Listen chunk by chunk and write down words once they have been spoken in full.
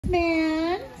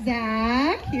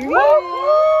Zach, here we go.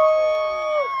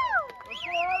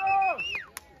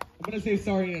 I'm gonna say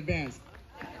sorry in advance.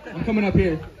 I'm coming up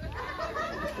here.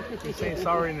 You're saying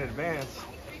sorry in advance.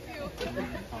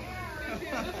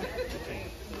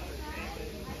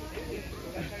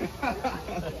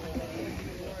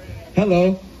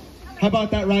 Hello. How about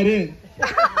that right in?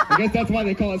 I guess that's why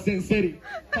they call it Sin City.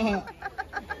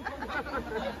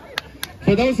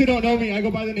 For those who don't know me, I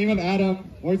go by the name of Adam,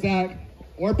 or Zach,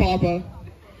 or Papa.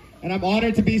 And I'm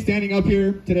honored to be standing up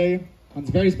here today on this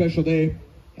very special day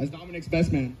as Dominic's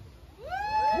best man.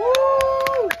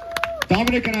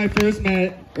 Dominic and I first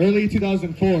met early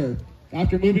 2004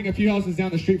 after moving a few houses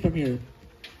down the street from here.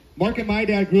 Mark and my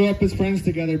dad grew up as friends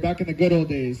together back in the good old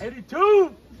days.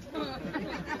 82!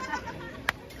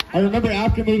 I remember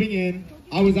after moving in,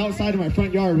 I was outside of my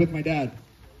front yard with my dad.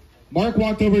 Mark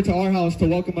walked over to our house to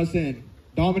welcome us in.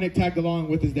 Dominic tagged along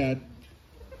with his dad.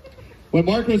 When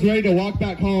Mark was ready to walk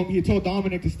back home, he told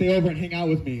Dominic to stay over and hang out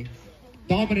with me.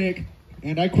 Dominic,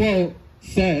 and I quote,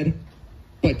 said,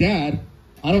 "But Dad,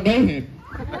 I don't know him."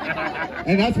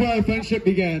 And that's where our friendship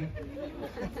began.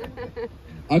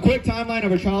 A quick timeline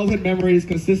of our childhood memories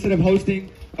consisted of hosting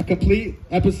a complete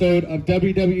episode of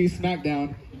WWE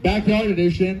SmackDown, Backyard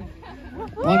Edition,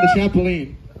 on the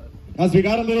trampoline. As we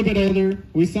got a little bit older,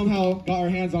 we somehow got our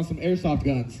hands on some airsoft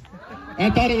guns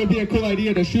and thought it would be a cool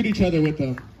idea to shoot each other with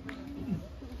them.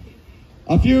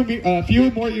 A few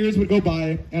more years would go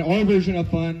by, and our version of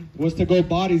fun was to go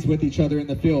bodies with each other in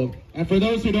the field. And for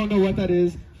those who don't know what that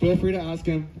is, feel free to ask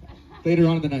him later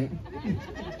on in the night.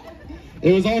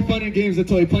 It was all fun and games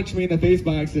until he punched me in the face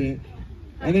by accident.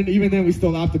 And then even then we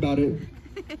still laughed about it.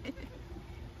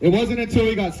 It wasn't until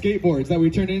we got skateboards that we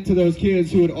turned into those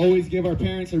kids who would always give our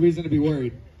parents a reason to be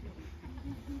worried.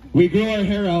 We grew our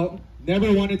hair out,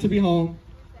 never wanted to be home,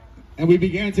 and we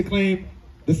began to claim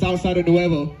the south side of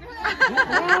Nuevo.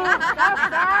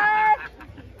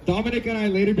 Dominic and I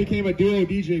later became a duo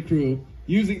DJ crew,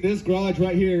 using this garage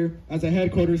right here as a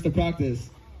headquarters to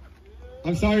practice.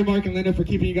 I'm sorry, Mark and Linda, for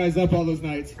keeping you guys up all those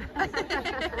nights.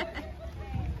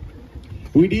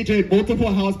 We DJ'd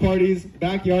multiple house parties,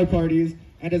 backyard parties,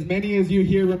 and as many as you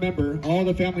here remember, all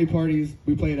the family parties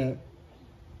we played at.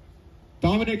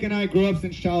 Dominic and I grew up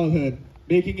since childhood,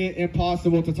 making it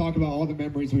impossible to talk about all the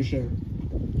memories we share.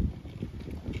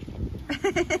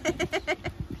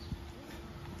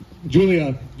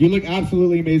 Julia, you look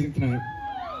absolutely amazing tonight.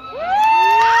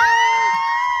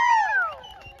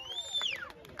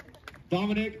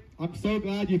 Dominic, I'm so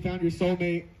glad you found your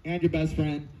soulmate and your best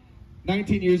friend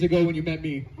 19 years ago when you met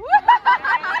me.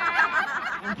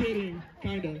 I'm kidding,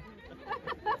 kinda.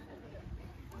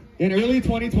 In early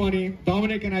 2020,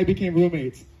 Dominic and I became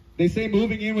roommates. They say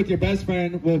moving in with your best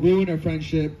friend will ruin our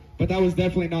friendship, but that was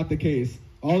definitely not the case.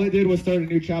 All it did was start a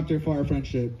new chapter for our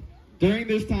friendship. During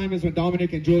this time is when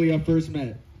Dominic and Julia first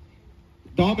met.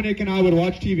 Dominic and I would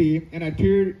watch TV, and I'd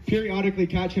periodically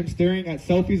catch him staring at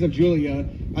selfies of Julia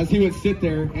as he would sit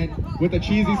there and with a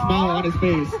cheesy smile on his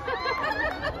face.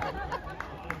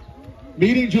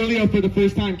 Meeting Julia for the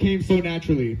first time came so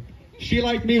naturally. She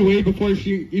liked me way before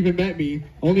she even met me,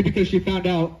 only because she found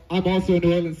out I'm also a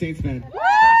New Orleans Saints fan.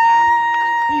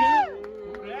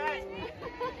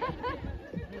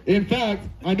 In fact,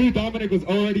 I knew Dominic was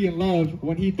already in love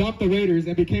when he dumped the Raiders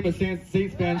and became a Saints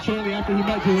fan shortly after he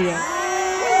met Julia.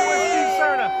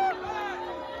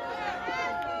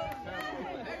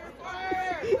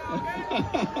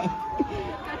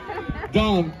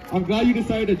 Dom, I'm glad you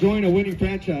decided to join a winning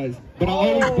franchise, but I'll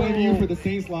always blame you for the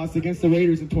Saints loss against the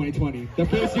Raiders in 2020. The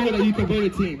first year that you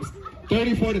converted teams,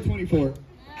 34-24.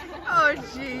 Oh,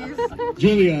 jeez.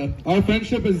 Julia, our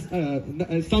friendship is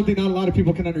something not a lot of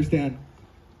people can understand.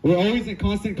 We're always in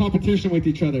constant competition with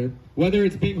each other, whether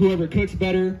it's being whoever cooks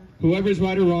better, whoever's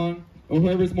right or wrong, or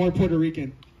whoever's more Puerto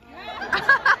Rican.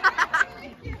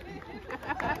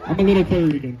 I'm a little Puerto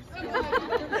Rican.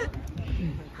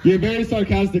 You're very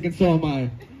sarcastic, and so am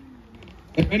I.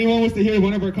 If anyone was to hear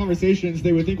one of our conversations,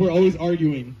 they would think we're always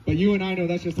arguing, but you and I know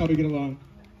that's just how we get along.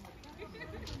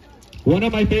 One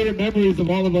of my favorite memories of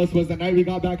all of us was the night we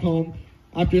got back home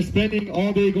after spending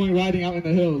all day going riding out in the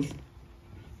hills.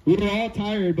 We were all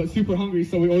tired but super hungry,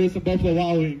 so we ordered some Buffalo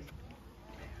Wild Wings.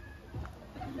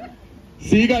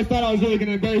 See, you guys thought I was really going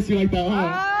to embarrass you like that,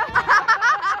 huh?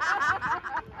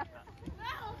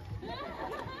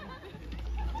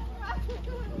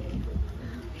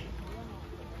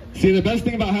 See, the best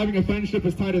thing about having a friendship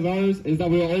as tight as ours is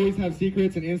that we will always have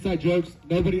secrets and inside jokes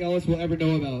nobody else will ever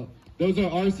know about. Those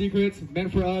are our secrets,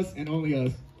 meant for us and only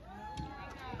us.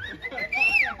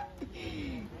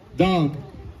 Dom,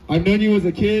 I've known you as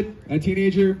a kid, a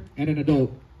teenager, and an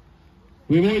adult.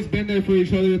 We've always been there for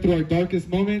each other through our darkest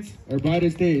moments, our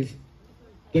brightest days,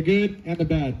 the good and the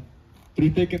bad, through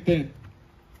thick and thin.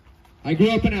 I grew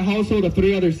up in a household of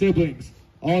 3 other siblings,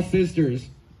 all sisters.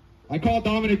 I call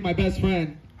Dominic my best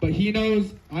friend, but he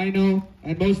knows, I know,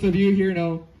 and most of you here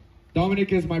know,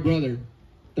 Dominic is my brother.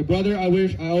 The brother I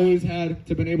wish I always had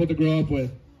to been able to grow up with.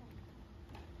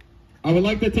 I would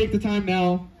like to take the time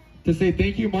now to say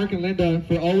thank you, Mark and Linda,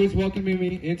 for always welcoming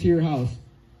me into your house,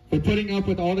 for putting up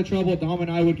with all the trouble Dom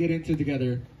and I would get into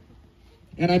together.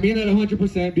 And I mean that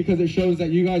 100% because it shows that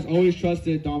you guys always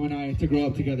trusted Dom and I to grow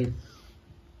up together.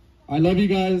 I love you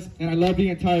guys, and I love the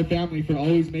entire family for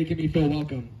always making me feel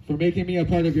welcome, for making me a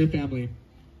part of your family.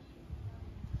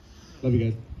 Love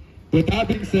you guys. With that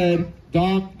being said,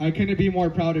 Dom, I couldn't be more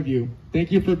proud of you.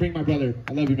 Thank you for being my brother.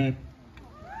 I love you, man.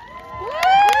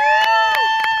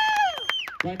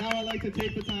 Right now, I'd like to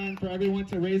take the time for everyone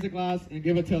to raise a glass and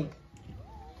give a toast.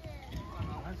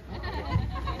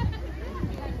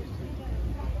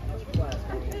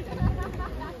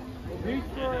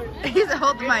 He's a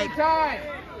hold the mic.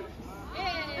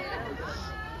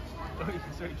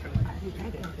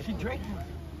 She drank.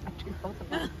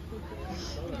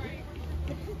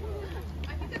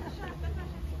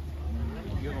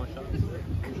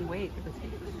 Wait.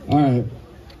 All right.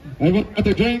 Everyone got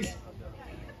their drinks?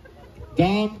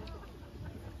 Dom?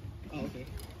 Oh, okay.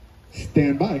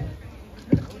 Stand by.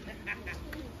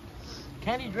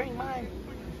 Can he drink mine?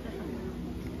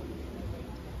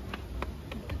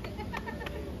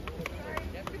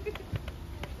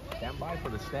 Stand by for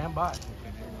the standby.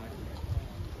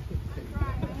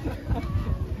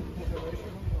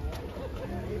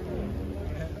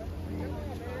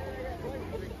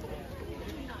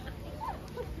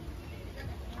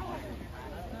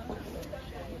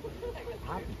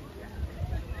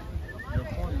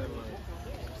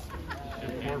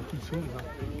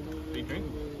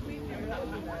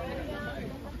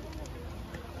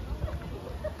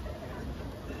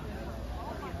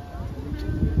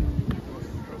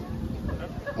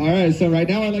 All right, so right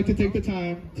now I'd like to take the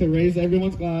time to raise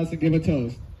everyone's glass and give a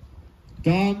toast.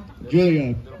 Dom,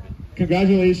 Julia,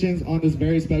 congratulations on this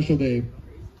very special day.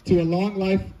 To a long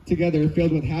life together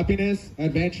filled with happiness,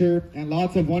 adventure, and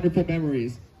lots of wonderful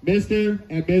memories. Mr.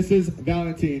 and Mrs.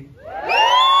 Valentin.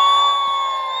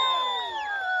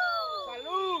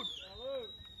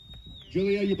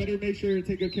 Julia, you better make sure to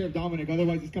take good care of Dominic,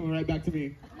 otherwise he's coming right back to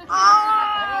me.